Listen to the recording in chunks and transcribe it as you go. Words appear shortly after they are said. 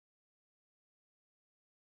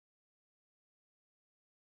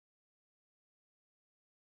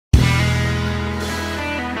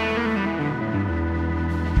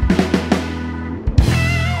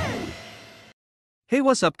Hey,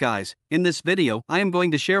 what's up guys? In this video, I am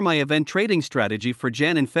going to share my event trading strategy for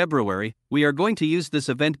Jan and February. We are going to use this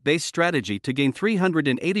event-based strategy to gain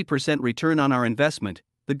 380% return on our investment.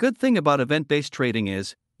 The good thing about event-based trading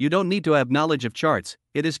is, you don't need to have knowledge of charts.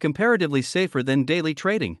 It is comparatively safer than daily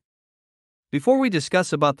trading. Before we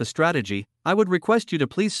discuss about the strategy, I would request you to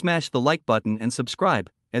please smash the like button and subscribe,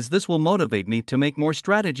 as this will motivate me to make more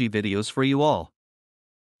strategy videos for you all.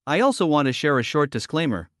 I also want to share a short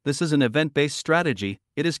disclaimer. This is an event-based strategy.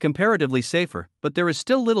 It is comparatively safer, but there is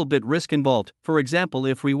still little bit risk involved. For example,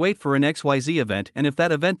 if we wait for an XYZ event and if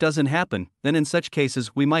that event doesn't happen, then in such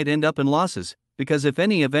cases we might end up in losses, because if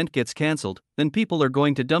any event gets cancelled, then people are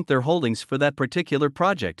going to dump their holdings for that particular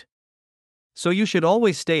project. So you should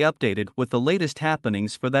always stay updated with the latest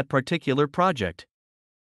happenings for that particular project.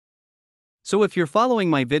 So if you're following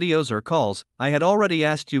my videos or calls, I had already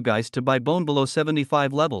asked you guys to buy bone below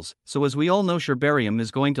 75 levels, so as we all know Sherbarium is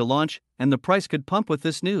going to launch, and the price could pump with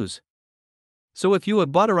this news. So if you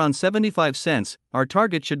have bought around 75 cents, our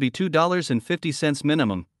target should be $2.50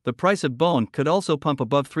 minimum. The price of bone could also pump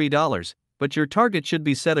above $3, but your target should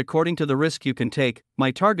be set according to the risk you can take. My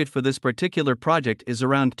target for this particular project is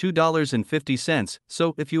around $2.50,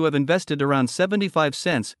 so if you have invested around 75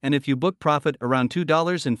 cents and if you book profit around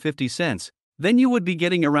 $2.50, then you would be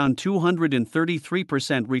getting around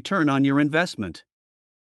 233% return on your investment.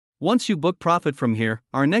 Once you book profit from here,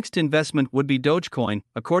 our next investment would be Dogecoin.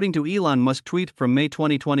 According to Elon Musk tweet from May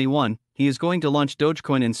 2021, he is going to launch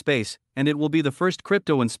Dogecoin in space, and it will be the first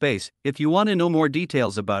crypto in space. If you want to know more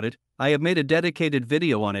details about it, I have made a dedicated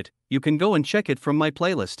video on it. You can go and check it from my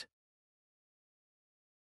playlist.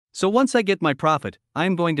 So once I get my profit, I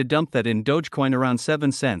am going to dump that in Dogecoin around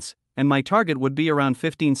 7 cents, and my target would be around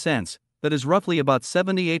 15 cents. That is roughly about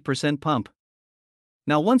 78% pump.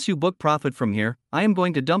 Now once you book profit from here, I am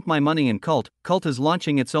going to dump my money in Cult. Cult is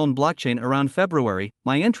launching its own blockchain around February.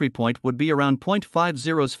 My entry point would be around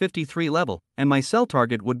 0.5053 level, and my sell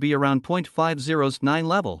target would be around 0.509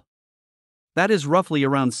 level. That is roughly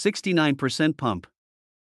around 69% pump.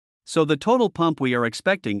 So the total pump we are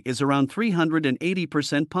expecting is around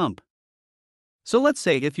 380% pump. So let's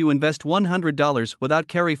say if you invest $100 without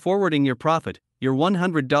carry forwarding your profit, your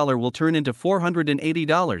 $100 will turn into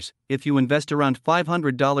 $480. If you invest around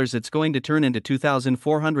 $500, it's going to turn into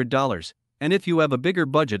 $2,400. And if you have a bigger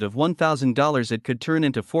budget of $1,000, it could turn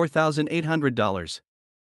into $4,800.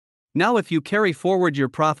 Now if you carry forward your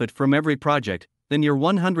profit from every project, then your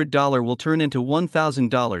 $100 will turn into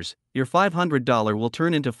 $1,000, your $500 will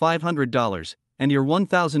turn into $500, and your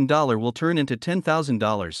 $1,000 will turn into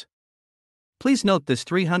 $10,000. Please note this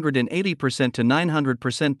 380% to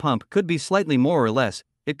 900% pump could be slightly more or less.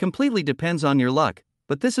 It completely depends on your luck,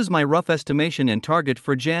 but this is my rough estimation and target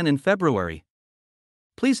for Jan and February.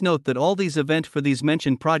 Please note that all these events for these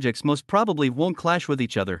mentioned projects most probably won't clash with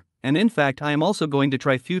each other, and in fact I am also going to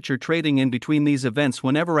try future trading in between these events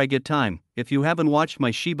whenever I get time. If you haven't watched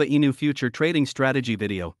my Shiba Inu future trading strategy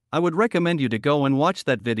video, I would recommend you to go and watch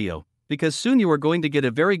that video, because soon you are going to get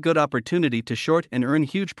a very good opportunity to short and earn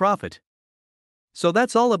huge profit. So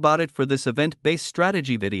that's all about it for this event-based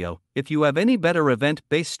strategy video. If you have any better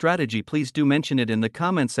event-based strategy, please do mention it in the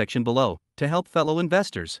comment section below, to help fellow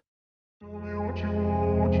investors. I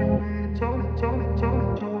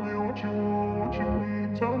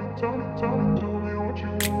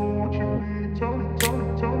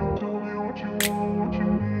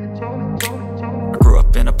grew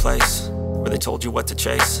up in a place where they told you what to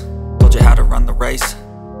chase, told you how to run the race,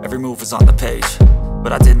 every move was on the page,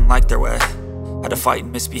 but I didn't like their way. Had to fight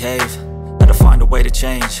and misbehave, had to find a way to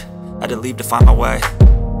change, had to leave to find my way.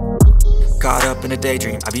 Caught up in a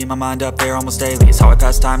daydream, I beat my mind up there almost daily. It's how I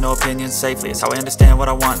pass time, no opinions safely. It's how I understand what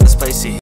I want in this place, see.